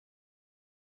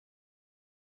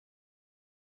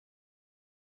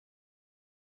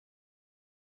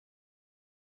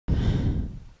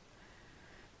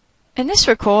In this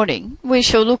recording, we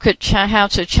shall look at how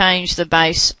to change the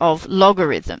base of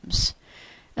logarithms.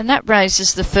 And that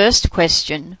raises the first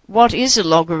question, what is a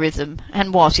logarithm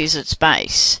and what is its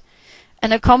base?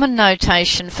 And a common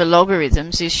notation for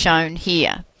logarithms is shown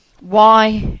here.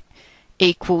 Y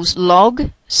equals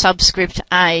log subscript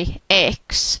a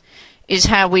x is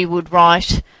how we would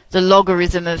write the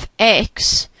logarithm of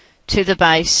x to the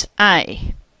base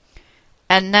a.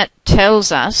 And that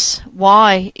tells us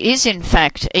y is in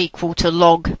fact equal to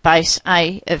log base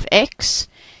a of x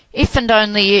if and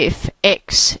only if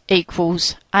x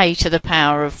equals a to the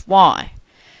power of y.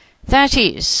 That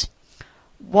is,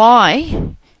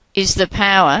 y is the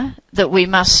power that we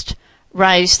must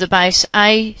raise the base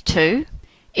a to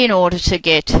in order to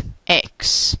get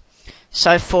x.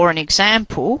 So for an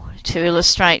example, to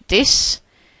illustrate this,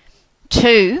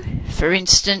 2, for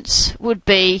instance, would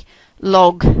be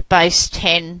log base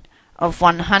 10 of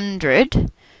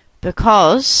 100,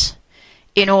 because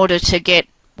in order to get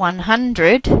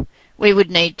 100 we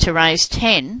would need to raise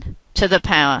 10 to the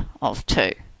power of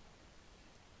 2.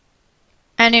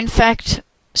 And in fact,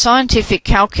 scientific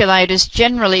calculators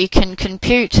generally can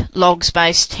compute logs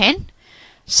base 10,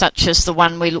 such as the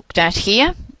one we looked at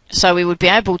here, so we would be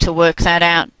able to work that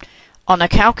out on a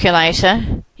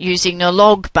calculator using the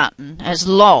log button as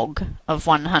log of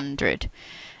 100.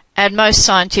 And most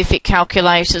scientific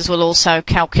calculators will also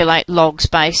calculate logs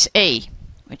base e,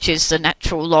 which is the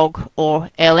natural log or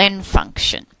ln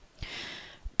function.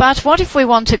 But what if we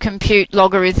want to compute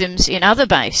logarithms in other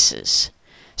bases,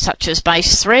 such as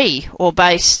base 3 or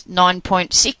base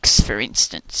 9.6 for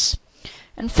instance?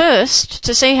 And first,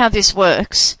 to see how this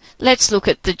works, let's look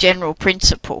at the general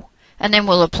principle, and then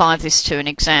we'll apply this to an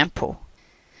example.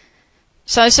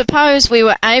 So suppose we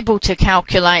were able to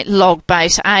calculate log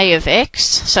base a of x,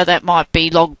 so that might be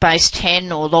log base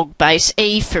 10 or log base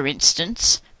e for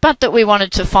instance, but that we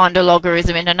wanted to find a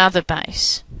logarithm in another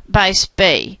base, base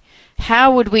b.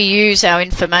 How would we use our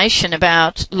information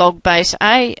about log base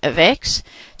a of x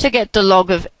to get the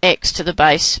log of x to the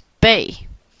base b?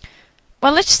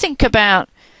 Well, let's think about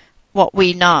what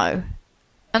we know,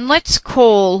 and let's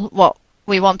call what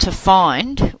we want to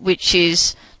find, which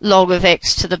is log of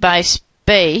x to the base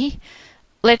b,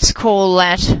 let's call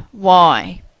that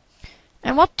y.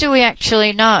 And what do we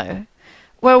actually know?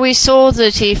 Well, we saw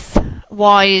that if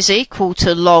y is equal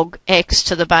to log x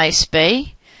to the base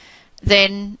b,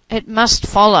 then it must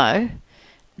follow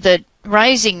that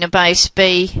raising the base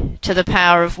b to the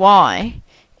power of y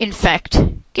in fact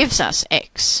gives us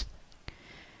x.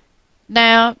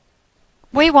 Now,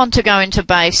 we want to go into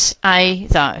base a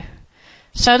though.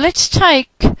 So let's take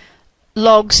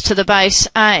logs to the base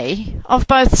a of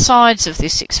both sides of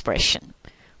this expression.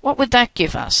 What would that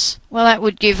give us? Well, that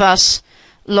would give us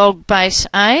log base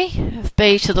a of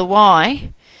b to the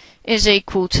y is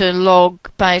equal to log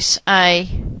base a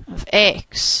of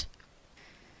x.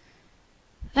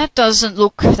 That doesn't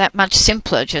look that much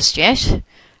simpler just yet,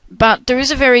 but there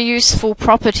is a very useful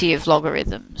property of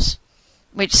logarithms,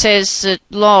 which says that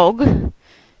log,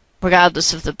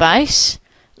 regardless of the base,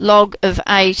 log of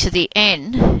a to the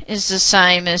n is the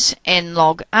same as n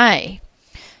log a.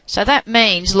 So that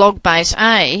means log base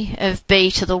a of b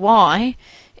to the y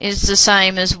is the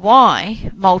same as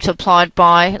y multiplied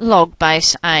by log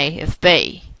base a of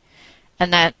b.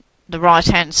 And that the right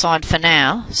hand side for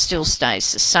now still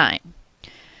stays the same.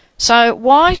 So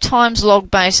y times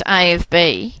log base a of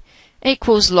b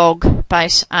equals log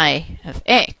base a of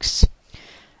x.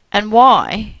 And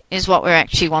y is what we're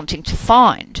actually wanting to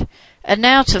find. And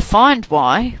now to find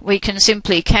y, we can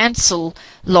simply cancel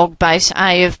log base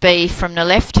a of b from the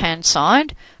left-hand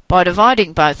side by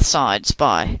dividing both sides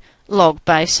by log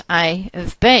base a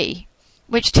of b,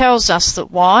 which tells us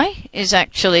that y is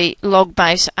actually log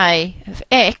base a of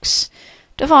x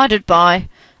divided by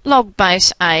log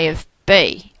base a of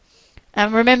b.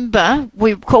 And remember,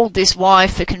 we called this y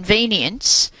for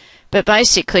convenience, but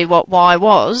basically what y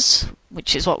was,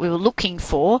 which is what we were looking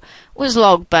for, was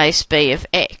log base b of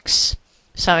x.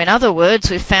 So in other words,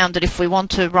 we've found that if we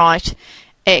want to write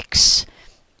x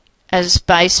as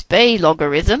base b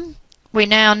logarithm, we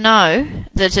now know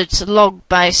that it's log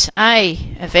base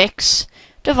a of x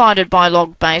divided by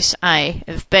log base a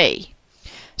of b.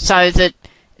 So that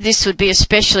this would be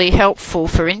especially helpful,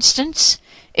 for instance,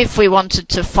 if we wanted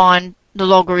to find the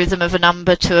logarithm of a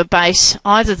number to a base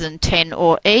either than 10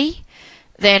 or e,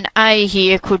 then a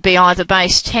here could be either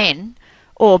base 10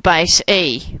 or base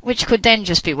e, which could then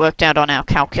just be worked out on our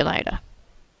calculator.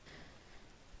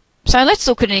 So let's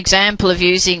look at an example of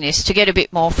using this to get a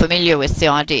bit more familiar with the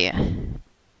idea.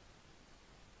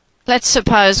 Let's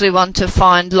suppose we want to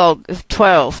find log of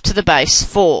 12 to the base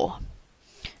 4.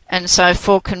 And so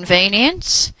for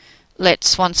convenience,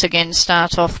 let's once again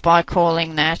start off by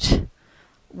calling that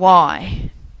y.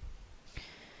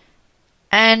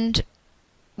 And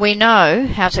we know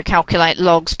how to calculate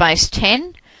logs base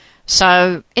 10.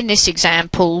 So in this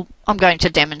example, I'm going to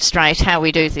demonstrate how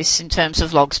we do this in terms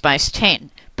of logs base 10.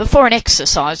 But for an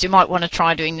exercise, you might want to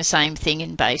try doing the same thing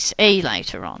in base e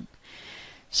later on.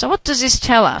 So what does this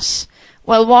tell us?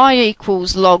 Well, y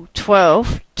equals log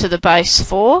 12 to the base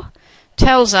 4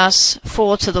 tells us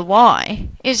 4 to the y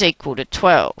is equal to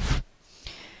 12.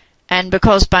 And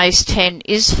because base 10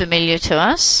 is familiar to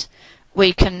us,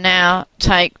 we can now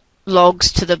take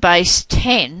logs to the base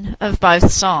 10 of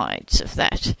both sides of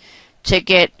that to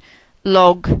get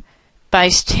log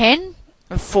base 10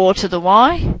 of 4 to the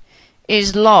y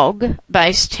is log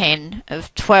base 10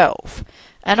 of 12.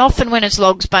 And often when it's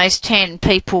logs base 10,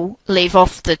 people leave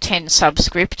off the 10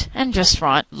 subscript and just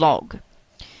write log.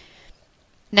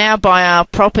 Now, by our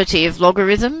property of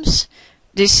logarithms,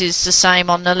 this is the same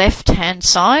on the left-hand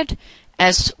side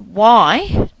as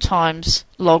y times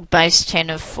log base 10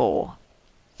 of 4.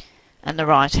 And the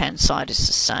right-hand side is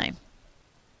the same.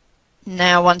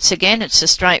 Now, once again, it's a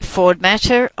straightforward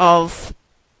matter of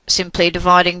simply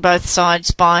dividing both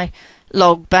sides by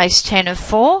log base 10 of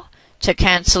 4 to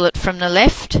cancel it from the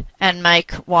left and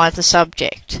make y the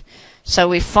subject. So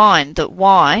we find that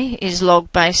y is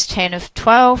log base 10 of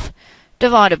 12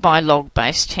 divided by log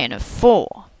base 10 of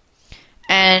 4.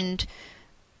 And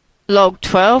log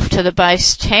 12 to the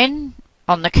base 10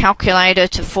 on the calculator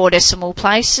to 4 decimal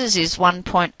places is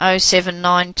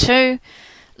 1.0792.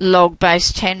 Log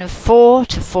base 10 of 4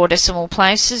 to 4 decimal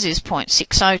places is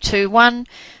 0.6021.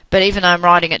 But even though I'm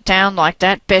writing it down like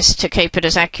that, best to keep it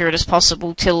as accurate as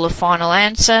possible till the final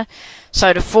answer.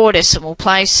 So to 4 decimal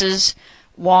places,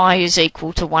 y is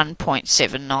equal to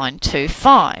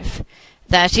 1.7925.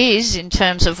 That is, in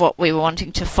terms of what we were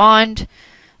wanting to find,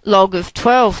 log of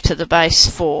 12 to the base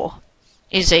 4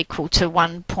 is equal to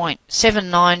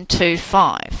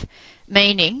 1.7925,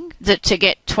 meaning that to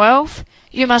get 12,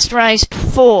 you must raise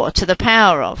 4 to the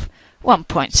power of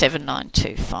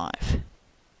 1.7925.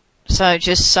 So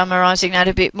just summarising that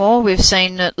a bit more, we've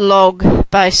seen that log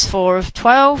base 4 of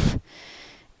 12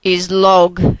 is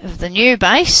log of the new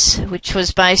base, which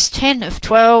was base 10 of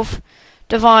 12,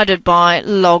 divided by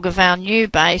log of our new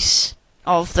base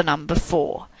of the number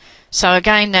 4. So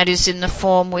again, that is in the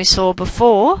form we saw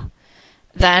before,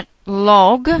 that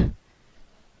log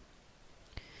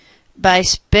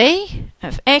base b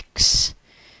of x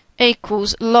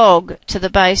equals log to the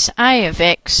base a of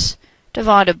x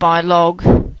divided by log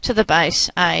to the base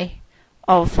a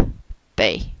of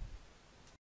b.